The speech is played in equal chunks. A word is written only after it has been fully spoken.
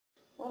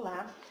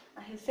Olá,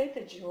 a receita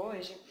de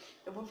hoje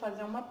eu vou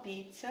fazer uma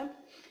pizza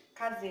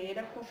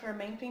caseira com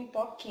fermento em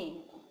pó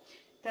químico.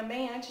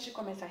 Também, antes de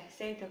começar a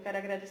receita, eu quero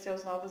agradecer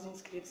aos novos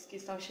inscritos que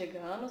estão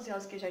chegando e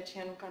aos que já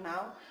tinham no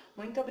canal.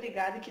 Muito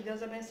obrigada e que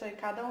Deus abençoe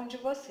cada um de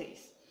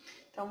vocês.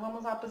 Então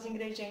vamos lá para os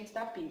ingredientes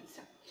da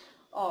pizza.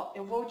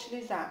 Eu vou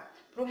utilizar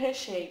para o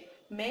recheio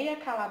meia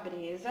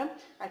calabresa.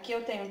 Aqui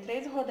eu tenho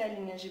 3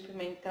 rodelinhas de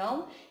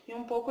pimentão e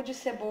um pouco de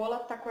cebola,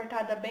 tá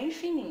cortada bem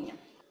fininha.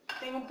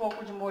 Tenho um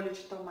pouco de molho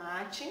de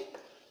tomate.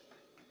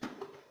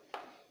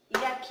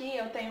 E aqui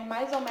eu tenho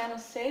mais ou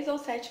menos 6 ou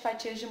 7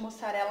 fatias de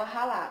mussarela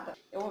ralada.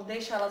 Eu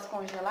deixo elas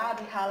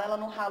congeladas e ralo ela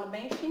no ralo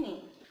bem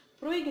fininho.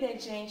 Para o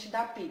ingrediente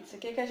da pizza, o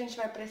que a gente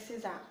vai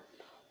precisar?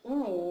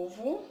 Um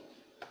ovo.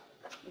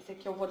 Esse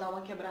aqui eu vou dar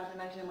uma quebrada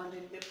na gema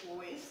dele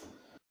depois.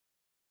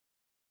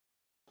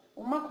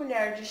 Uma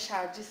colher de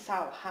chá de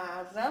sal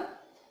rasa.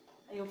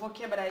 Aí eu vou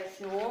quebrar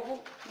esse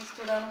ovo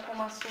misturando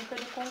com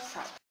açúcar e com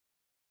sal.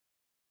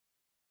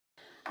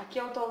 Aqui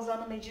eu estou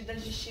usando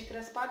medidas de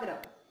xícaras padrão.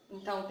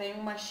 Então, tem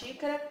 1,5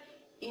 xícara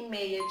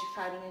de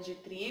farinha de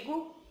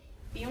trigo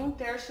e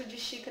 1/3 de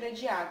xícara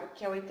de água,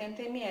 que é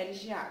 80 ml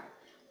de água.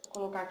 Vou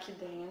colocar aqui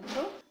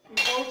dentro.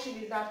 E vou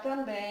utilizar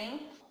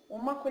também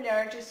 1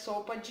 colher de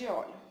sopa de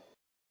óleo.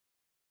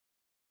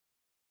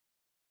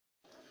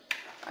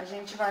 A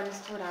gente vai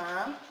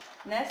misturar.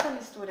 Nessa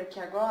mistura aqui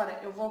agora,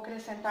 eu vou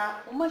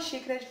acrescentar 1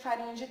 xícara de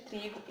farinha de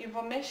trigo e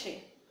vou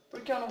mexer.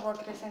 Por que eu não vou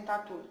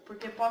acrescentar tudo?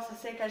 Porque possa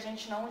ser que a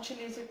gente não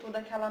utilize tudo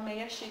aquela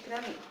meia xícara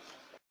ali.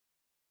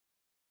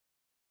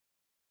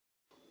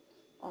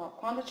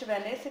 Quando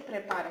tiver nesse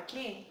preparo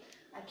aqui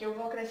eu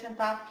vou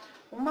acrescentar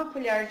 1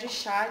 colher de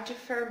chá de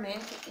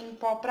fermento em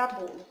pó para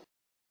bolo.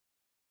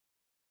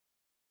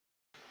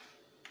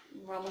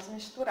 Vamos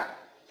misturar.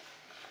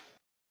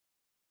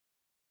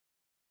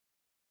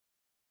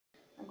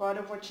 Agora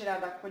eu vou tirar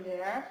da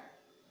colher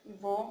e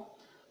vou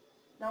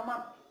dar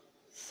uma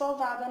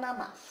sovada na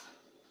massa.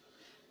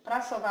 Para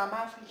sovar a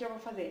massa, o que eu vou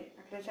fazer?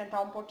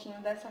 Acrescentar um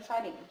pouquinho dessa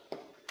farinha.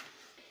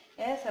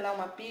 Essa é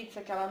uma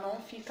pizza que ela não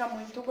fica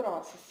muito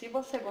grossa. Se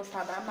você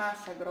gostar da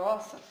massa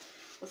grossa,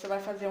 você vai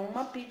fazer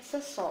uma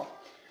pizza só.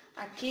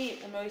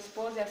 Aqui, o meu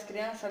esposo e as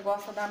crianças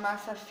gostam da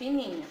massa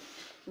fininha.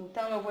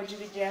 Então, eu vou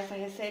dividir essa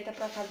receita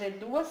para fazer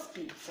 2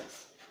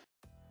 pizzas.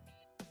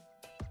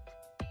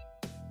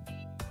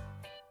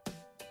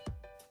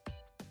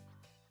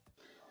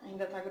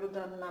 Ainda tá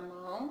grudando na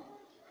mão.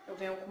 Eu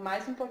venho com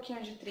mais um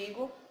pouquinho de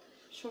trigo,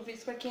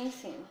 chuvisco aqui em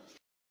cima.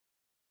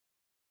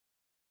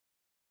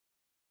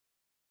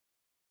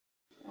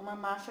 É uma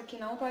massa que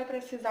não vai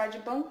precisar de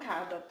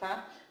bancada,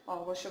 tá?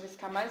 Vou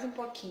chuviscar mais um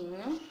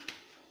pouquinho.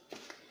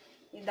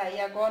 E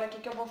daí agora, o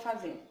que eu vou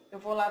fazer? Eu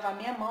vou lavar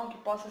minha mão, que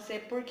possa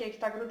ser por que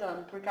tá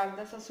grudando? Por causa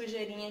dessa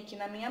sujeirinha aqui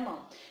na minha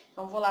mão.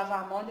 Então, vou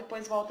lavar a mão e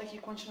depois volto aqui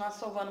e continuar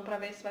sovando pra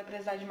ver se vai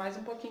precisar de mais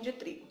um pouquinho de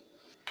trigo.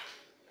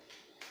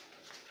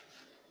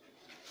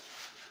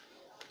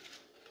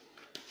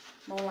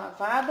 Mão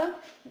lavada,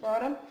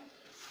 agora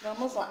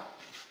vamos lá.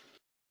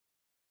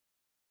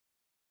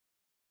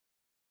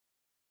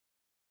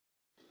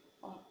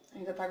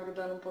 Ainda tá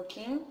grudando um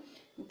pouquinho,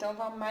 então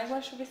vamos mais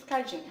uma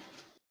chuviscadinha.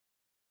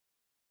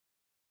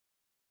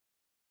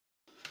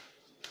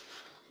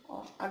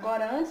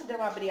 Agora, antes de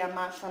eu abrir a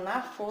massa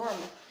na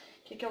forma,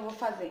 o que eu vou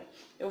fazer?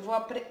 Eu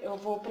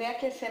vou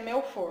pré-aquecer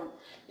meu forno.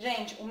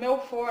 Gente, o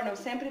meu forno eu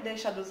sempre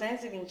deixo a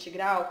 220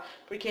 graus,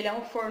 porque ele é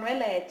um forno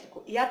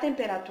elétrico. E a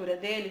temperatura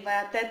dele vai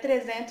até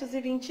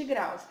 320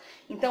 graus.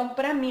 Então,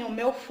 pra mim, o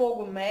meu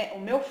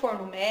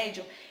forno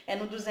médio é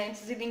no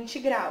 220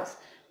 graus.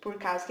 Por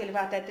causa que ele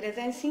vai até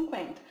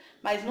 350.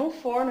 Mas no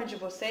forno de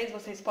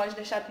vocês podem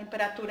deixar a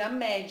temperatura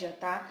média,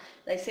 tá?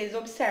 Daí vocês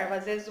observam,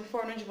 às vezes o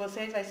forno de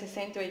vocês vai ser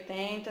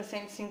 180,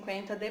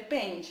 150,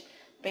 depende.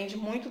 Depende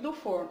muito do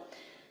forno.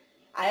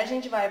 Aí a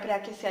gente vai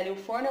pré-aquecer ali o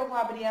forno, eu vou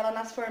abrir ela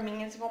nas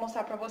forminhas e vou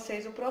mostrar pra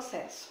vocês o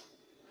processo.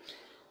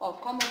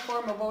 Como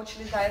forma eu vou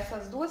utilizar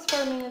essas 2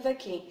 forminhas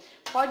aqui.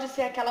 Pode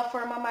ser aquela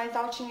forma mais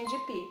altinha de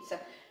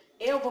pizza.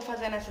 Eu vou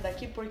fazer nessa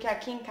daqui porque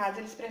aqui em casa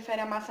eles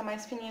preferem a massa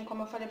mais fininha,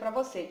 como eu falei pra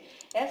você.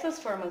 Essas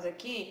formas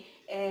aqui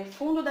é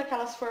fundo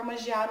daquelas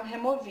formas de aro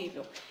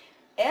removível.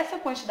 Essa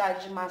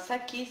quantidade de massa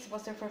aqui, se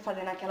você for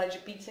fazer naquela de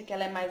pizza que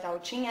ela é mais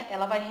altinha,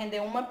 ela vai render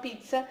uma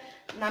pizza.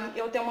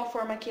 Eu tenho uma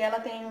forma que ela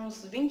tem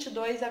uns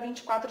 22 a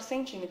 24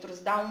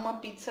 centímetros, dá uma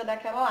pizza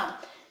daquela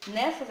lá.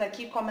 Nessas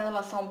aqui, como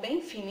elas são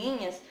bem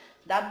fininhas,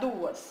 dá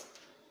 2.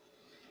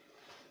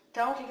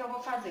 Então, o que eu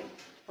vou fazer?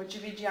 Vou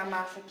dividir a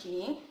massa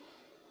aqui.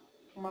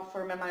 Uma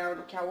forma é maior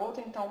do que a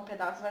outra, então um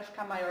pedaço vai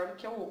ficar maior do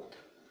que o outro.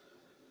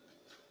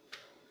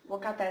 Vou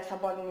catar essa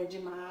bolinha de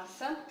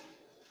massa,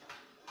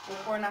 vou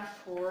pôr na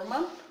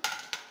forma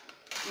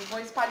e vou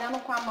espalhando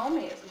com a mão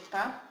mesmo,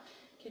 tá?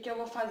 O que eu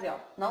vou fazer,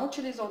 Não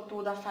utilizou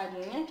tudo a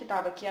farinha, que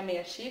tava aqui a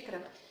meia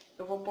xícara,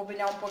 eu vou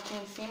polvilhar um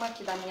pouquinho em cima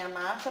aqui da minha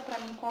massa pra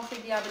mim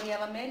conseguir abrir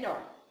ela melhor.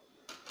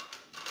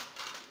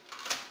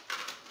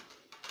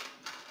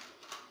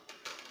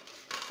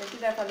 Se você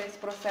quiser fazer esse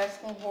processo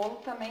com rolo,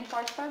 também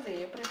pode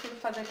fazer. Eu prefiro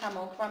fazer com a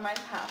mão, que vai mais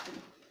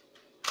rápido.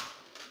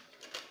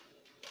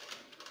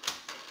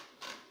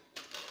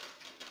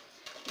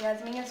 E as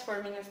minhas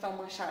forminhas estão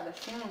manchadas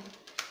assim,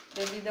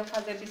 devido a eu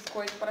fazer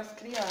biscoito para as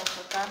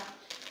crianças, tá?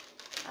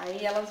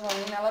 Aí elas vão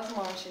indo, elas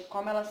mancham. E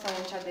como elas são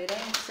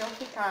antiaderentes, se eu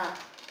ficar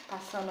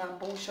passando a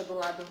bucha do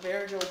lado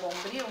verde ou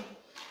bombril,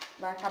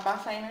 vai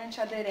acabar saindo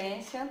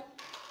antiaderência.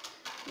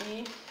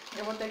 E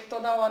eu vou ter que,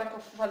 toda hora que eu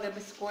for fazer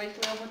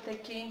biscoito, eu vou ter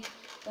que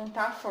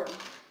untar a forma.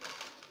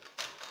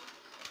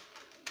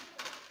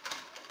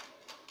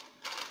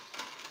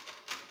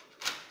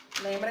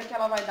 Lembra que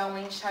ela vai dar uma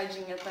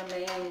inchadinha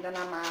também ainda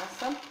na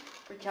massa,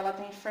 porque ela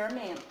tem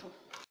fermento.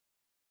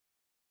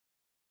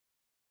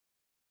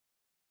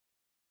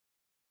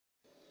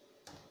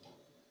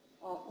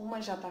 Ó,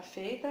 uma já tá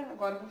feita,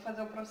 agora eu vou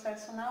fazer o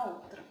processo na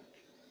outra.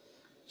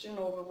 De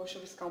novo, eu vou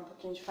chuviscar um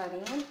pouquinho de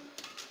farinha,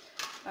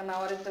 pra na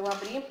hora de eu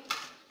abrir,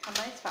 ficar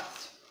mais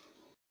fácil.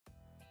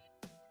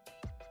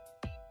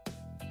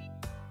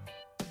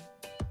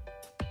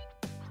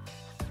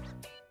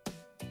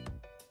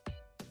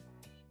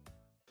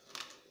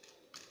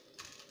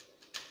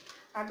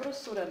 A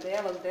grossura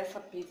delas, dessa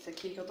pizza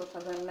aqui que eu tô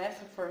fazendo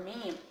nessa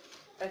forminha,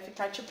 vai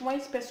ficar tipo uma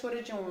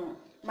espessura de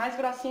mais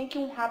grossinha que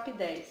um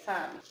rapidez,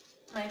 sabe?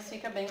 Mas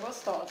fica bem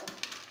gostosa.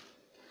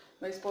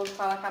 Meu esposo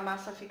fala que a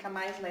massa fica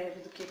mais leve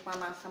do que com a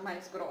massa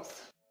mais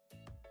grossa.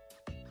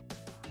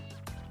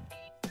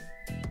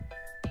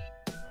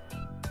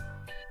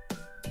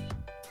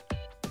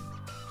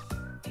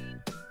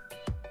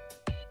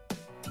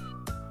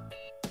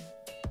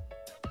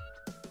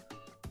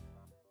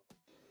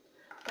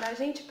 Pra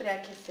gente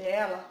pré-aquecer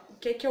ela, o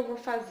que que eu vou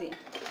fazer?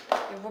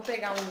 Eu vou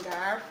pegar um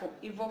garfo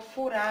e vou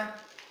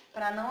furar,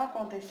 pra não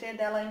acontecer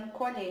dela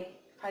encolher.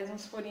 Faz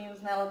uns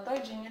furinhos nela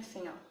todinha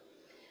assim, ó.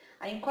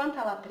 Aí, enquanto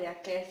ela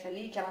pré-aquece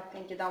ali, que ela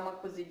tem que dar uma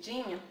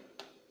cozidinha,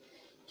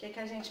 o que que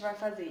a gente vai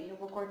fazer? Eu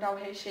vou cortar o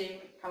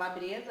recheio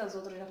calabresa, as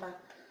outras já tá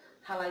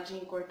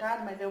raladinho e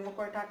cortado, mas eu vou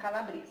cortar a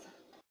calabresa.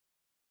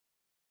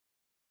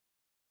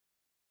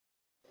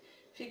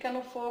 Fica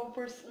no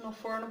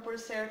forno por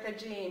cerca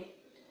de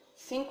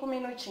 5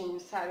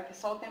 minutinhos, sabe? Que é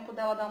só o tempo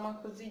dela dar uma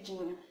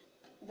cozidinha.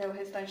 Daí o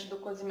restante do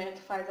cozimento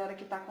faz a hora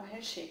que tá com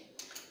recheio.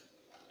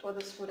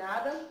 Todas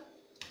furadas,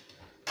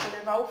 vou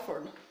levar ao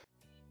forno.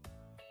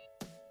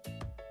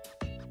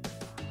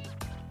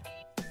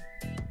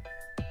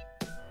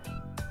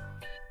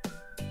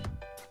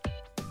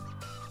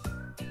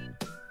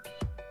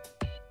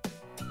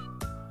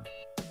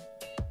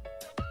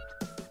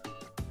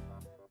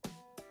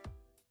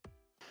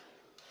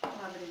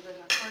 Calabresa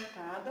já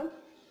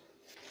cortada.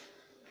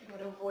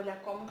 Agora eu vou olhar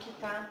como que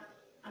tá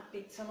a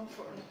pizza no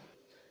forno.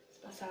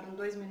 Passaram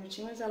 2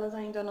 minutinhos, elas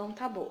ainda não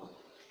tá boa.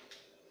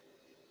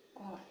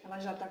 Ó, ela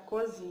já tá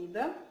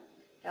cozida,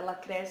 ela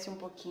cresce um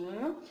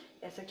pouquinho.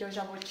 Essa aqui eu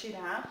já vou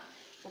tirar,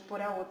 vou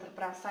pôr a outra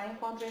pra assar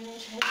enquanto a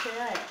gente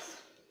recheia essa.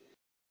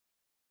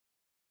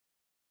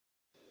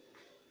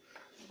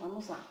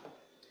 Vamos lá.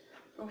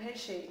 Pro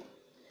recheio,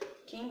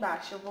 aqui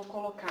embaixo eu vou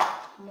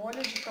colocar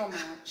molho de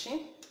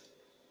tomate.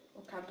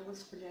 Vou colocar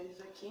 2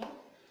 colheres aqui.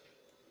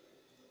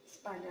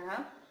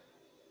 Espalhar.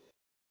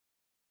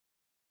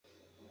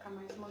 Vou colocar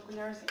mais uma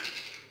colherzinha.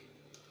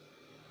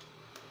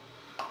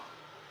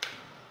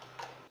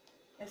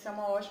 Essa é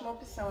uma ótima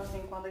opção,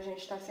 assim, quando a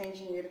gente tá sem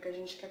dinheiro, que a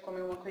gente quer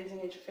comer uma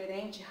coisinha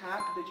diferente,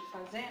 rápido de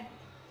fazer.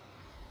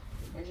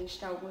 E a gente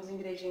tem alguns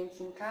ingredientes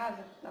em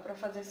casa, dá pra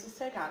fazer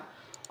sossegado.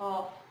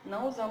 Ó,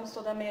 não usamos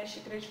toda a meia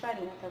xícara de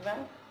farinha, tá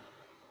vendo?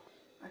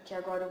 Aqui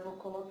agora eu vou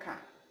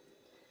colocar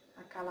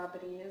a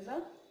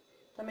calabresa.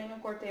 Também não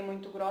cortei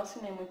muito grossa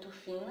e nem muito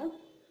fina.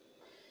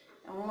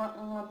 É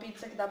uma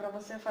pizza que dá pra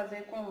você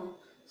fazer com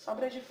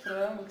sobra de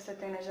frango que você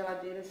tem na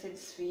geladeira, você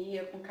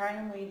desfia, com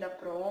carne moída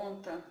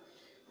pronta,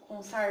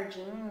 com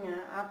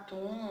sardinha,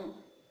 atum.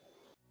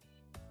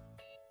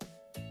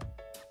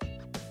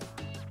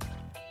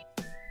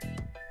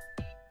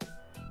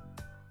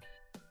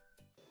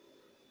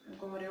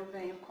 Agora eu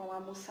venho com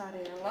a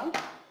mussarela.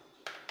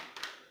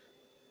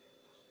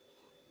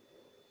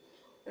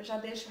 Eu já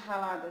deixo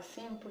ralado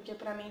assim, porque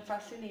pra mim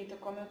facilita.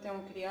 Como eu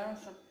tenho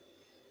criança,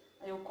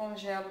 eu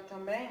congelo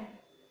também,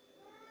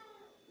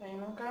 aí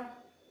nunca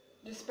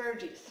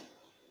desperdiça.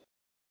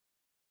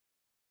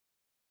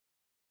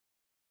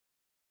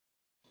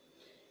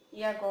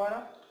 E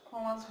agora,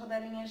 com as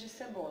rodelinhas de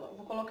cebola.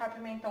 Vou colocar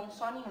pimentão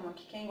só nenhuma,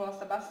 que quem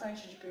gosta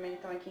bastante de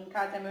pimentão aqui em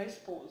casa é meu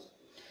esposo.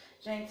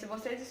 Gente, se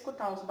vocês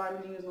escutarem uns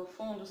barulhinhos no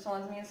fundo, são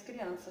as minhas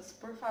crianças.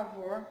 Por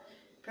favor,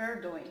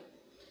 perdoem.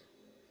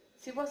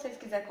 Se vocês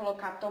quiserem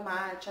colocar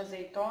tomate,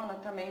 azeitona,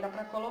 também dá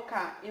pra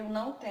colocar. Eu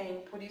não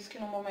tenho, por isso que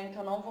no momento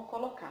eu não vou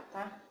colocar,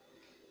 tá?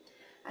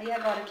 Aí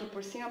agora aqui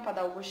por cima, pra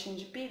dar o gostinho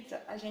de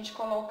pizza, a gente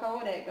coloca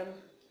orégano.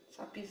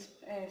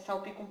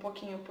 Salpica um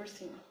pouquinho por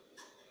cima.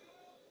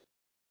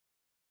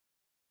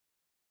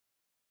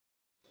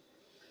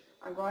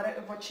 Agora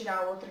eu vou tirar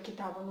a outra que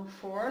tava no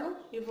forno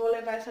e vou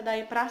levar essa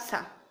daí pra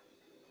assar.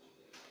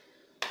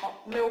 Ó,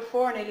 o meu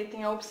forno, ele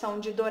tem a opção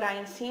de dourar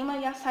em cima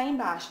e assar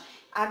embaixo.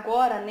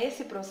 Agora,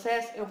 nesse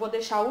processo, eu vou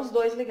deixar os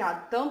dois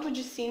ligados, tanto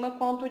de cima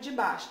quanto de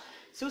baixo.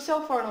 Se o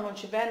seu forno não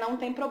tiver, não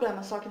tem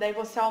problema, só que daí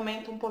você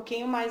aumenta um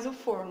pouquinho mais o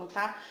forno,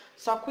 tá?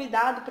 Só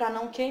cuidado pra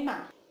não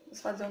queimar.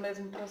 Vamos fazer o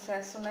mesmo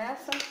processo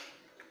nessa.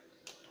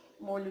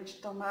 Molho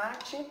de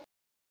tomate.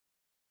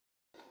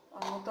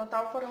 Ó, no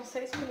total foram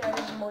 6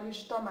 colheres de molho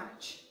de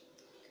tomate.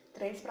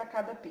 3 para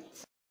cada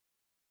pizza.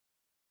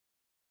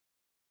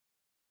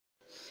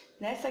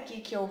 Nessa aqui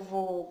que eu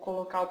vou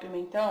colocar o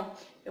pimentão,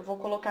 eu vou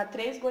colocar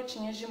 3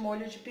 gotinhas de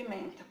molho de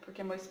pimenta,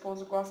 porque meu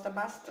esposo gosta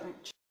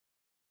bastante.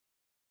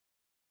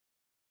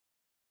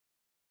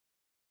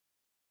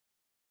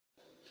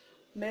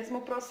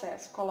 Mesmo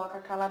processo, coloca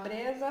a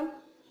calabresa.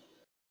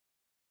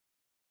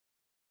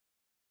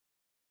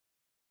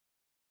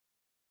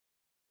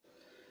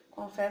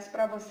 Confesso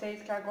para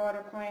vocês que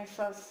agora com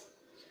essas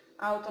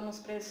altas nos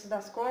preços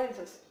das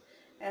coisas,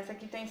 essa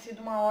aqui tem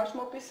sido uma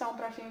ótima opção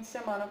para fim de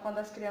semana, quando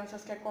as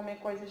crianças querem comer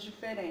coisas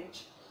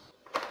diferentes.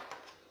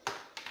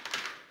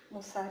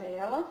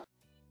 Mussarela.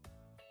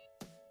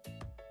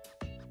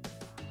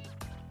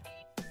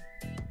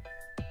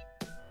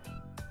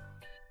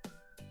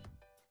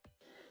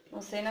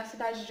 Não sei na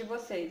cidade de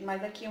vocês,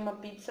 mas aqui uma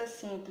pizza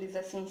simples,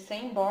 assim,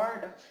 sem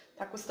borda,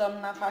 tá custando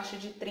na faixa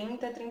de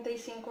 30 a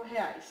 35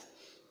 reais.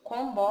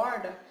 Com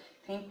borda,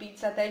 tem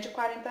pizza até de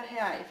 40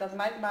 reais. As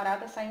mais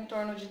baratas saem em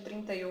torno de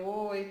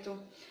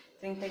 38,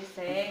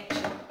 37.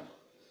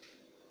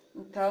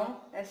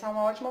 Então, essa é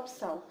uma ótima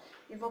opção.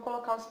 E vou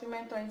colocar os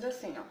pimentões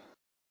assim, ó.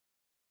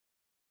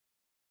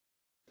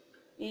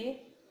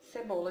 E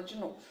cebola de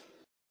novo.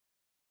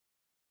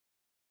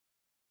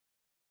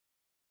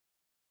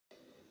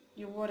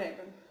 E o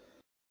orégano.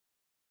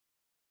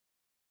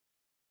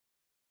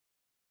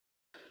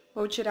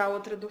 Vou tirar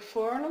outra do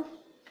forno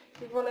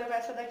e vou levar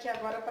essa daqui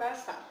agora para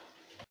assar.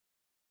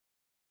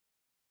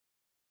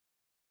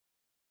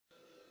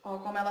 Ó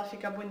como ela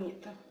fica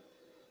bonita.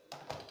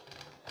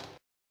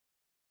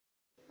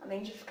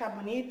 Além de ficar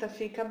bonita,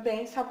 fica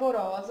bem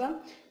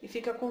saborosa e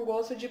fica com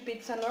gosto de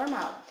pizza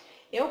normal.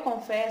 Eu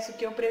confesso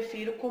que eu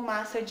prefiro com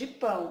massa de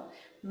pão,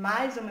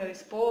 mas o meu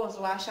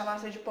esposo acha a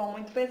massa de pão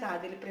muito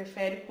pesada. Ele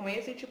prefere com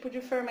esse tipo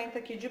de fermento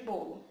aqui de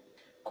bolo.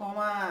 Com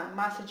a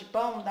massa de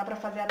pão dá pra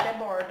fazer até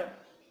borda.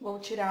 Vou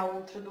tirar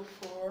outra do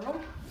forno.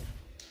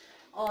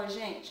 Ó,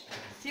 gente,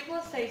 se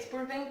vocês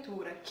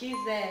porventura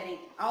quiserem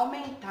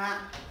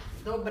aumentar,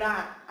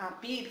 dobrar a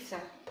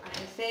pizza, a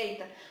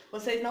receita,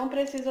 vocês não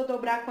precisam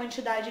dobrar a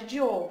quantidade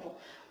de ovo.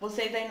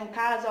 Vocês aí no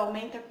caso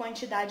aumentam a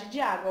quantidade de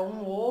água.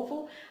 Um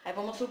ovo, aí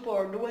vamos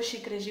supor 2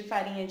 xícaras de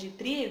farinha de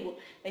trigo,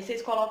 aí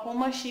vocês colocam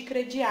 1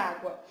 xícara de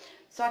água.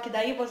 Só que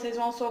daí vocês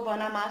vão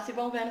sovando a massa e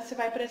vão vendo se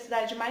vai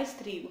precisar de mais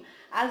trigo.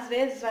 Às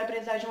vezes vai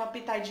precisar de uma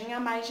pitadinha a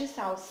mais de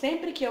sal.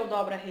 Sempre que eu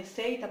dobro a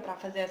receita para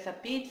fazer essa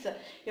pizza,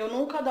 eu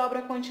nunca dobro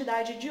a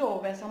quantidade de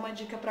ovo. Essa é uma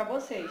dica para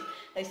vocês.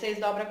 Aí vocês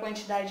dobram a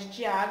quantidade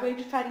de água e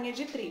de farinha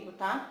de trigo,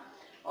 tá?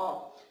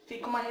 Ó,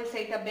 fica uma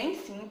receita bem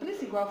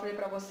simples, igual eu falei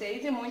pra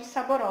vocês, e muito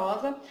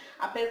saborosa.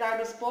 Apesar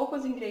dos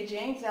poucos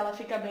ingredientes, ela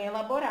fica bem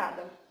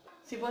elaborada.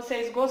 Se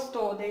vocês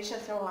gostou, deixa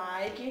seu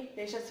like,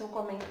 deixa seu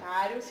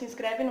comentário, se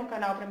inscreve no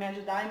canal para me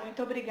ajudar e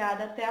muito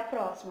obrigada. Até a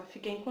próxima.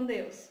 Fiquem com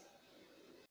Deus.